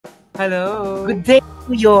Hello. Good day,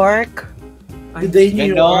 New York. Good day,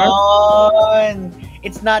 New York.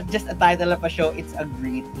 It's not just a title of a show, it's a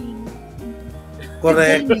greeting.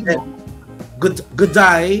 Correct. Good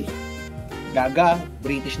day. Gaga,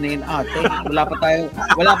 British na yun ate. Wala pa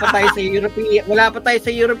tayo sa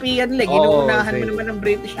European leg. Inuunahan mo naman ng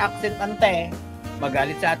British accent ante.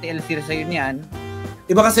 Magalit sa ate Elsie sa yun yan.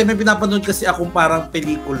 Iba kasi may pinapanood kasi akong parang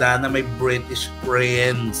pelikula na may British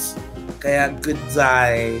friends. Kaya good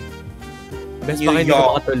day. Best pa kayo hindi ko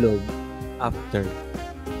makatulog after.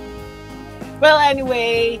 Well,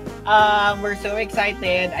 anyway, we're so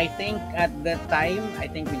excited. I think at the time,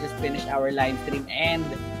 we just finished our live stream and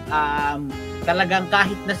talagang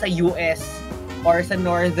kahit na sa US or sa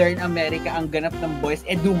Northern America ang ganap ng boys,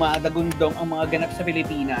 dumadagundong ang mga ganap sa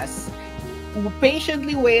Pilipinas.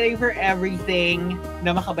 Patiently waiting for everything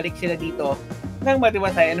na makabalik sila dito ng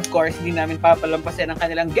matiwasay. And of course, hindi namin papalampasin ang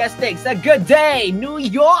kanilang guesting sa Good Day, New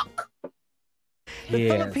York! The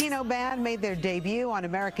Filipino band made their debut on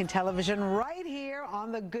American television right here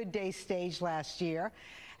on the Good Day stage last year.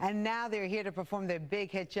 And now they're here to perform their big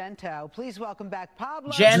hit, Gento. Please welcome back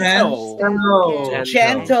Pablo. Gento.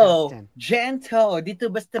 Dito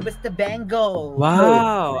basta bango.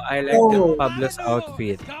 Wow, I like Pablo's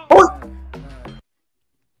outfit. Oh!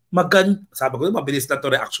 Sabi ko, mabilis na to,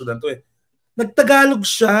 reaction na to eh. Nagtagalog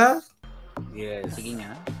siya. Yes. Sige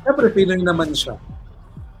nga. Siyempre, Pinoy naman siya.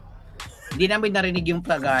 Hindi namin narinig yung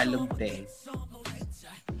Tagalog, te.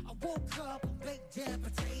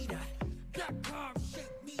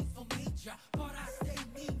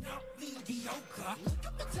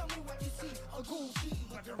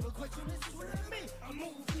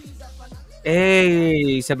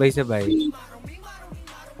 Hey, sabay-sabay.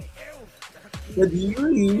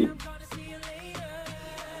 Kadiri.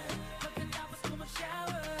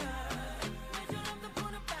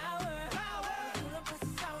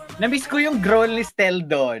 Namiss ko yung growl ni Stel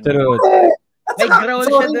doon. True. May growl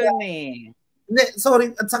siya doon eh.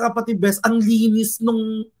 Sorry, at saka pati best, ang linis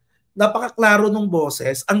nung, napakaklaro nung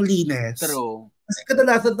boses, ang linis. True. Kasi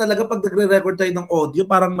kadalasan talaga pag nagre-record tayo ng audio,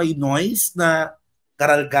 parang may noise na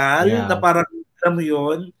karalgal, na parang, alam mo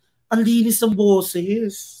yun, ang linis ng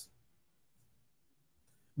boses.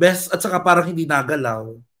 Best, at saka parang hindi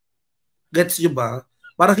nagalaw. Gets nyo ba?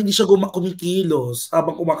 Parang hindi siya kumikilos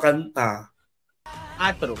habang kumakanta.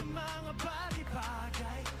 True.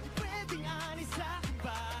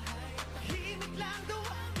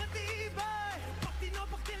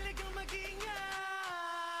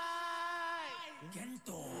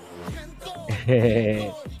 Hey.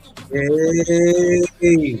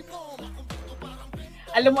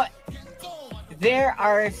 Alam mo, there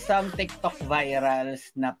are some TikTok virals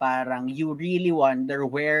na parang you really wonder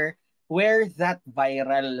where that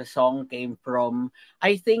viral song came from.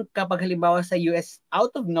 I think kapag halimbawa sa US,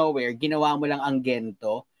 out of nowhere, ginawa mo lang ang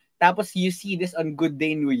Gento, tapos you see this on Good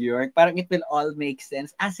Day New York, parang it will all make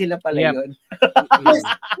sense. Sila pala yun.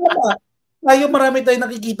 Ngayon marami tayong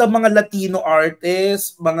nakikita mga Latino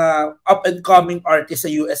artists, mga up-and-coming artists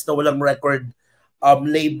sa US na walang record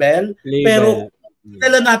label. Pero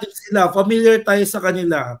kilala natin sila, familiar tayo sa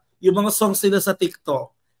kanila. Yung mga songs nila sa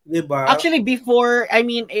TikTok. Diba? Actually, before,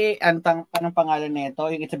 anong pangalan nito,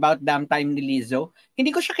 yung It's About Damn Time ni Lizzo, hindi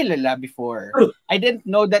ko siya kilala before. I didn't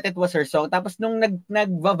know that it was her song. Tapos nung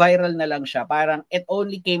nag-viral na lang siya, parang it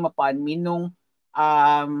only came upon me nung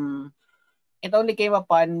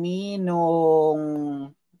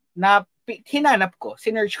hinanap ko,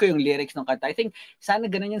 sinearch ko yung lyrics ng kanta. I think sana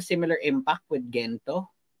ganun yung similar impact with Gento.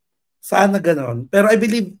 Sana ganun. Pero I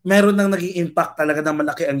believe meron nang naging impact talaga na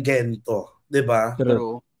malaki ang Gento. Diba?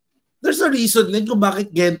 True. There's a reason din kung bakit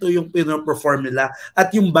Gento yung pino-perform nila at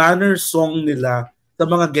yung banner song nila sa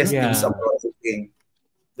mga guestings sa projecting.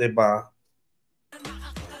 Diba?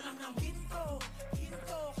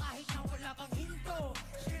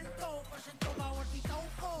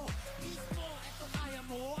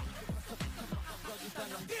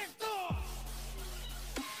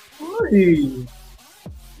 Uy!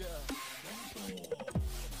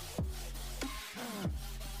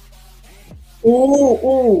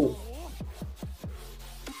 Oo.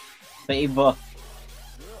 Sa iba.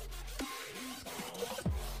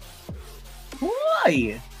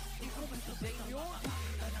 Why?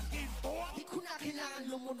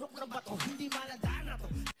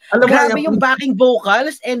 Alam mo, grabe yung backing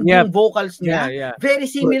vocals and yung vocals niya. Yeah.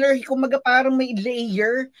 Very similar. Kumaga parang may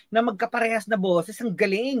layer na magkaparehas na boses. Ang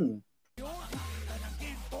galing.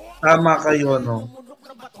 Tama kayo, no?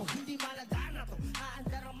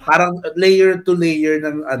 Parang layer to layer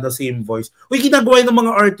ng same voice. Uy, ginagawa ng mga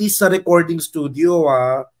artists sa recording studio,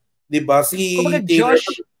 'di ba? Si Kumbaga, Taylor,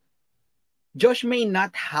 Josh may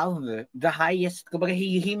not have the highest, kumbaga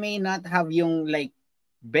he may not have yung like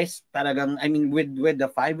best talagang, I mean with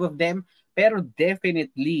the five of them, pero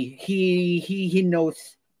definitely he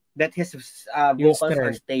knows that his vocals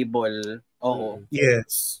are stable. Oo.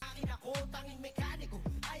 Yes.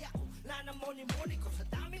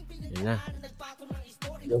 Yun na.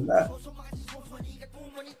 Yun na.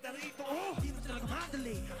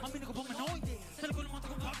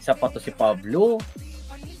 Isa pa to si Pablo.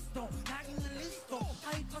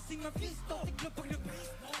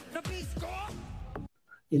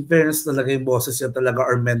 In fairness talaga yung boses niya talaga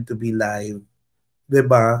are meant to be live.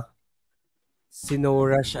 Diba? Si No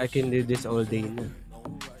Rush, I can do this all day na.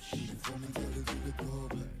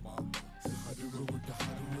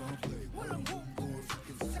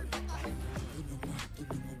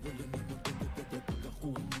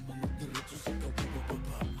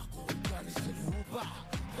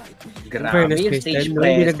 Grabe yung stage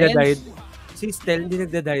presence. Si Stel, hindi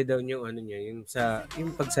nagda-die down yung ano niya,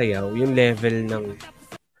 yung pagsayaw, yung level ng...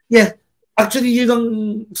 Yeah. Actually, yun ang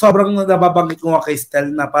sobrang nababanggit ko nga kay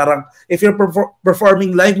Stel na parang if you're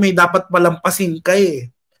performing live, may dapat palampasin ka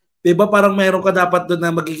eh. Diba parang meron ka dapat doon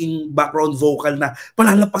na magiging background vocal na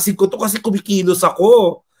palalampasin ko to kasi kumikilos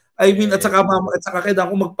ako. I mean, at saka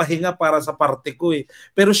kailangan ko magpahinga para sa parte ko eh.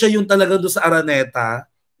 Pero siya yung talaga doon sa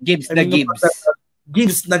Araneta. Gives na gives.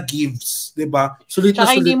 Gives na gives, di ba? Sulit na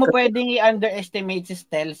saka sulit. Hindi mo pwedeng i-underestimate si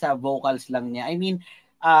Stel sa vocals lang niya. I mean,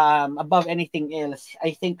 above anything else,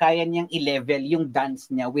 I think kaya niyang i-level yung dance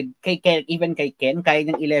niya with kay Ken, even kay Ken, kaya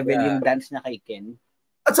niyang i-level yung dance niya kay Ken.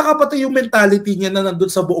 At saka pati yung mentality niya na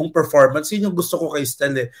nandun sa buong performance, yun yung gusto ko kay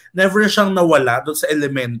Stel eh. Never siyang nawala doon sa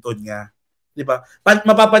elemento niya. Di ba?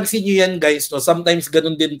 Mapapansin niyo yan guys, no? Sometimes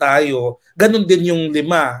ganun din tayo. Ganun din yung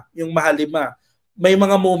yung mahal lima. May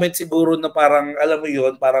mga moment siguro na parang, alam mo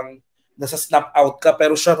yun, parang nasa snap out ka,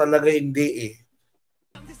 pero siya talaga hindi eh.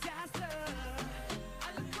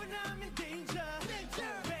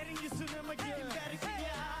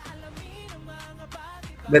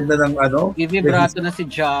 Ganda ng ano? Vibrato na si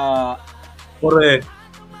Ja. Correct.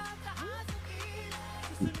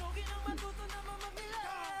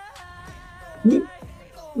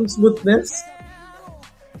 Yung smoothness.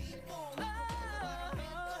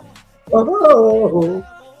 Oh.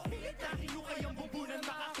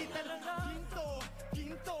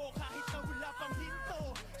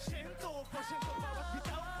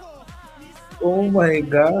 Oh my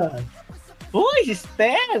God. Uy,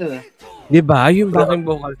 Stel! Diba? Yung backing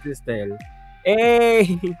vocals ni Stel.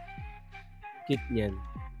 Kit niyan.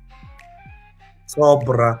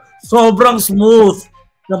 Sobrang smooth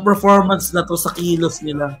ng performance na to sa kilos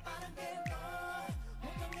nila.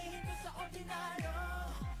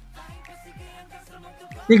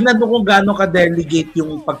 Tignan mo kung gaano ka-delegate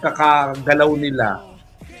yung pagkakagalaw nila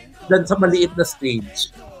dyan sa maliit na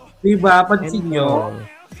stage. Diba? Pansin nyo?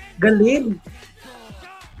 Galing.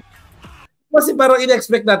 Kasi parang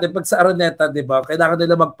in-expect natin pag sa Araneta, diba? Kailangan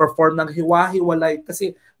nila mag-perform ng hiwa-hiwalay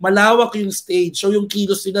kasi malawak yung stage. So yung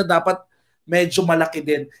kilos nila dapat medyo malaki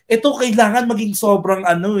din. Ito kailangan maging sobrang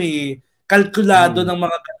kalkulado ng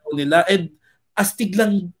mga galaw nila. And astig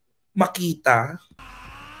lang makita.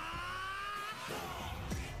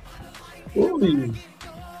 Uy.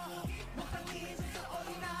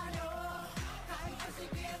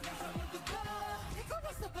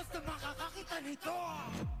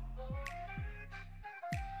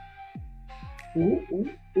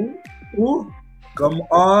 Come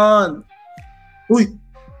on. Uy.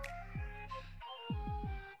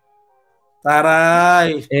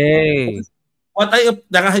 Taray. Hey.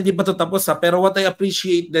 Hindi pa ito tapos pero what I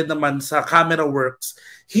appreciate din naman sa camera works,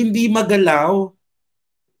 hindi magalaw.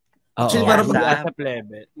 Actually, parang hindi asap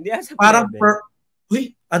level. Hindi asap parang level.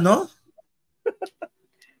 Uy, ano?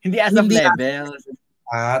 Hindi asap level.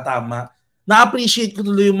 Tama. Na-appreciate ko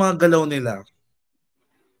tuloy yung mga galaw nila.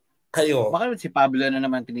 Kayo. Baka si Pablo na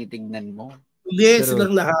naman tinitignan mo. Hindi,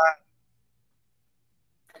 silang lahat.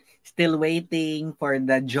 Still waiting for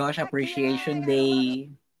the Josh Appreciation Day.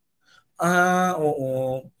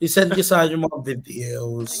 Oo. I-send ko sa yung mga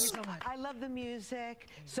videos. I love the music.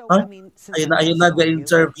 So, Huh? I mean, Ayun na, the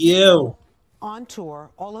interview. On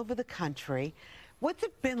tour all over the country. What's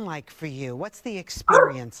it been like for you? What's the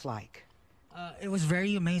experience like? It was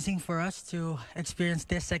very amazing for us to experience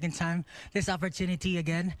this second time, this opportunity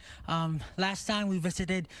again. Last time we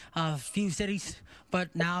visited a few cities,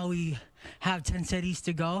 but now we have 10 cities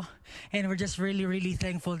to go. And we're just really, really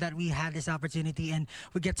thankful that we had this opportunity and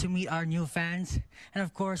we get to meet our new fans and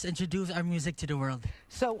of course, introduce our music to the world.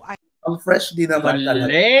 So Ang fresh din naman talaga.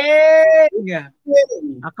 Galing!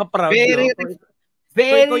 Nakaproud.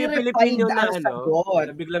 Very ikaw yung Pilipino refined na ang ano, sagot.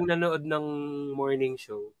 na biglang nanood ng morning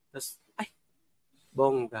show. Tapos, ay,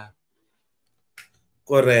 bongga.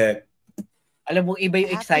 Correct. Alam mo, iba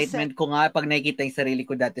yung I have to excitement ko nga pag nakikita yung sarili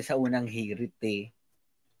ko dati sa unang hirit eh.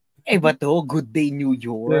 Iba to, Good Day New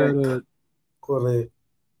York. Correct.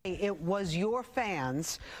 It was your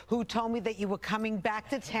fans who told me that you were coming back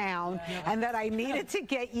to town and that I needed to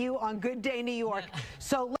get you on Good Day New York.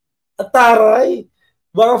 So Taray!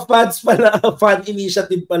 Mga fans pala, fan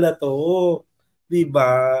initiative pala to.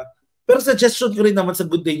 Diba? Pero suggestion ko rin naman sa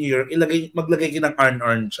Good Day New York, maglagay kayo ng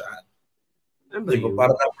Arn chat. Diba?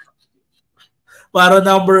 Para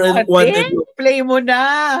number one. Play mo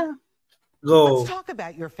na! Go. Let's talk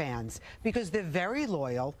about your fans because they're very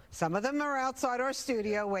loyal. Some of them are outside our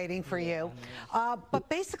studio waiting for you. But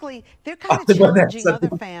basically, they're kind of challenging other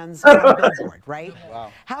fans on Billboard, right? Wow.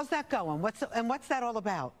 How's that going? What's that all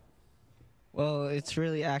about? Well, it's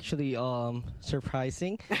really actually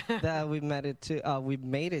surprising that we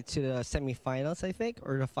made it to the semifinals, I think,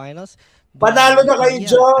 or the finals. Panalo na kayo,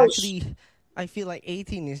 Josh! Actually, I feel like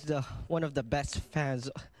 18 is one of the best fans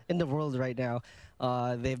in the world right now.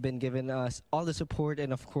 They've been giving us all the support,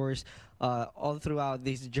 and of course, all throughout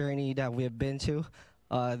this journey that we have been to,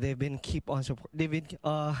 they've been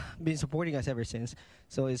supporting us ever since.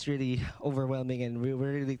 So it's really overwhelming, and we're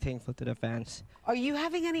really thankful to the fans. Are you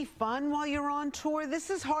having any fun while you're on tour?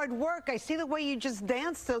 This is hard work. I see the way you just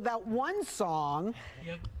danced to that one song.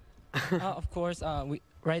 Yep. Of course,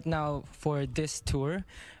 right now for this tour,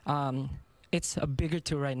 it's a bigger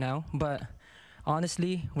tour right now, but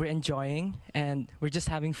honestly, we're enjoying and we're just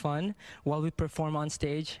having fun while we perform on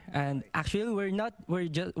stage. And actually, we're not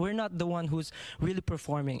the one who's really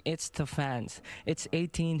performing. It's the fans. It's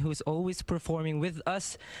 18 who's always performing with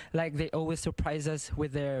us. Like they always surprise us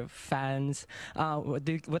with their fans. What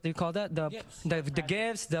do you call that? The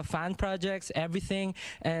gifts, the fan projects, everything.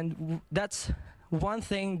 And that's one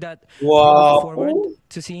thing that we look forward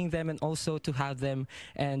to seeing them and also to have them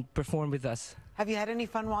and perform with us. Have you had any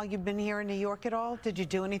fun while you've been here in New York at all? Did you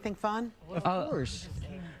do anything fun? Of course.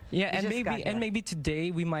 Yeah, and maybe today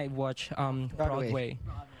we might watch Broadway.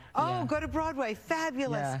 Oh, Yeah. go to Broadway.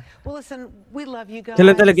 Fabulous. Yeah. Well, listen, we love you guys.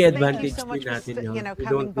 Sila talaga Thank you advantage so much din for natin yun. We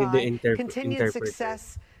coming don't need the by. Continued interpreter.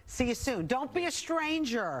 success. See you soon. Don't be a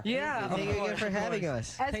stranger. Yeah, Thank you again for having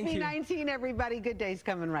us. SB19, everybody. Good day's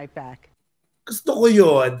coming right back. Gusto ko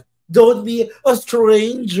yun. Don't be a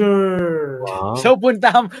stranger. Wow. So,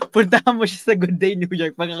 puntahan mo siya sa Good Day New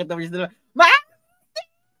York. Pagkakita mo siya sa Mare!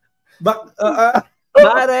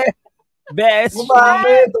 Best!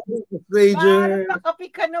 Mare! Don't be a stranger. Mare, makapi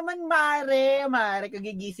ka naman, Mare. Mare,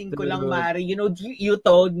 kagigising ko lang, Mare. You know, you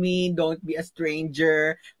told me, don't be a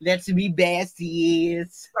stranger. Let's be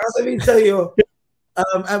besties. Sasabihin sa'yo,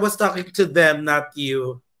 I was talking to them, not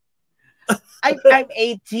you. I'm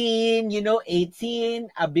 18, you know, 18,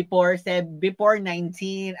 before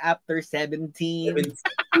 19, after 17.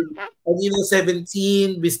 And you know,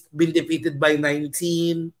 17, been defeated by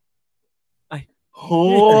 19. Ay.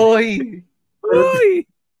 Hoy! Hoy!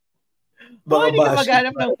 Baka Hindi ka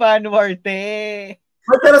maghanap ng fan war, te.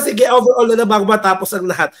 Pero sige, overall na bago matapos ang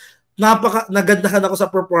lahat, nagandahan ako sa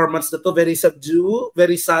performance na to. Very subdued,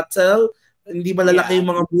 very subtle, hindi malalaki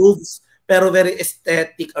yung mga moves. Pero very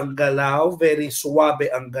aesthetic ang galaw, very suabe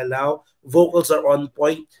ang galaw, vocals are on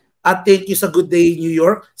point. At thank you sa Good Day New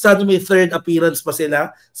York. Sana may third appearance pa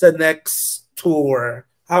sila sa next tour.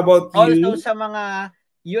 How about you? Also sa mga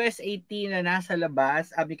US 18 na nasa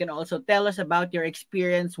labas, you can also tell us about your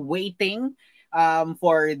experience waiting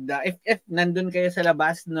for the if nandun kayo sa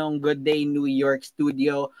labas ng Good Day New York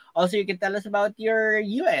studio. Also, you can tell us about your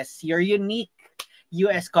unique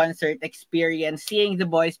US concert experience, seeing the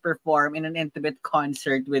boys perform in an intimate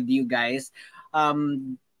concert with you guys.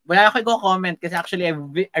 Wala ako i-comment kasi actually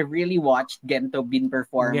I really watched Gento Bin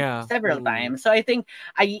perform several times. So I think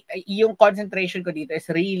yung concentration ko dito is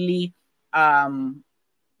really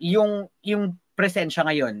yung presensya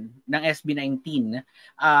ngayon ng SB19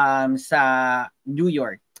 sa New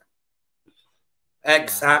York.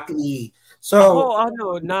 Exactly. So,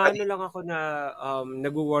 ako, lang ako na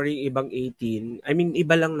nag-worry ibang 18. I mean,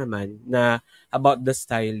 iba lang naman na about the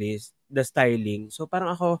styling. So,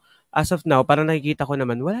 parang ako, as of now, parang nakikita ko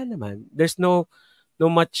naman, wala naman. There's no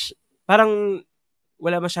much, parang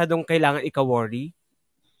wala masyadong kailangan ika-worry.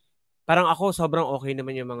 Parang ako, sobrang okay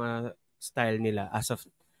naman yung mga style nila as of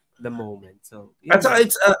the moment. So, at saka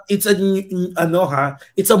it's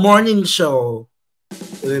a morning show.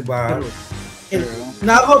 Diba?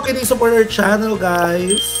 Now, how can you support our channel,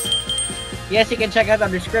 guys? Yes, you can check out the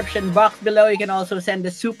description box below. You can also send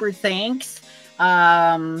a super thanks.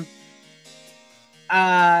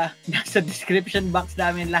 nasa description box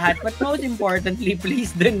namin lahat. But most importantly,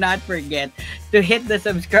 please do not forget to hit the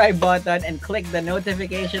subscribe button and click the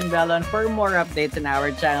notification bell on for more updates on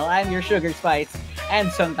our channel. I'm your Sugar Spice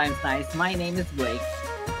and sometimes nice. My name is Blake.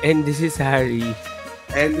 And this is Harry.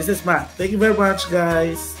 And this is Matt. Thank you very much,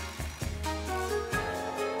 guys.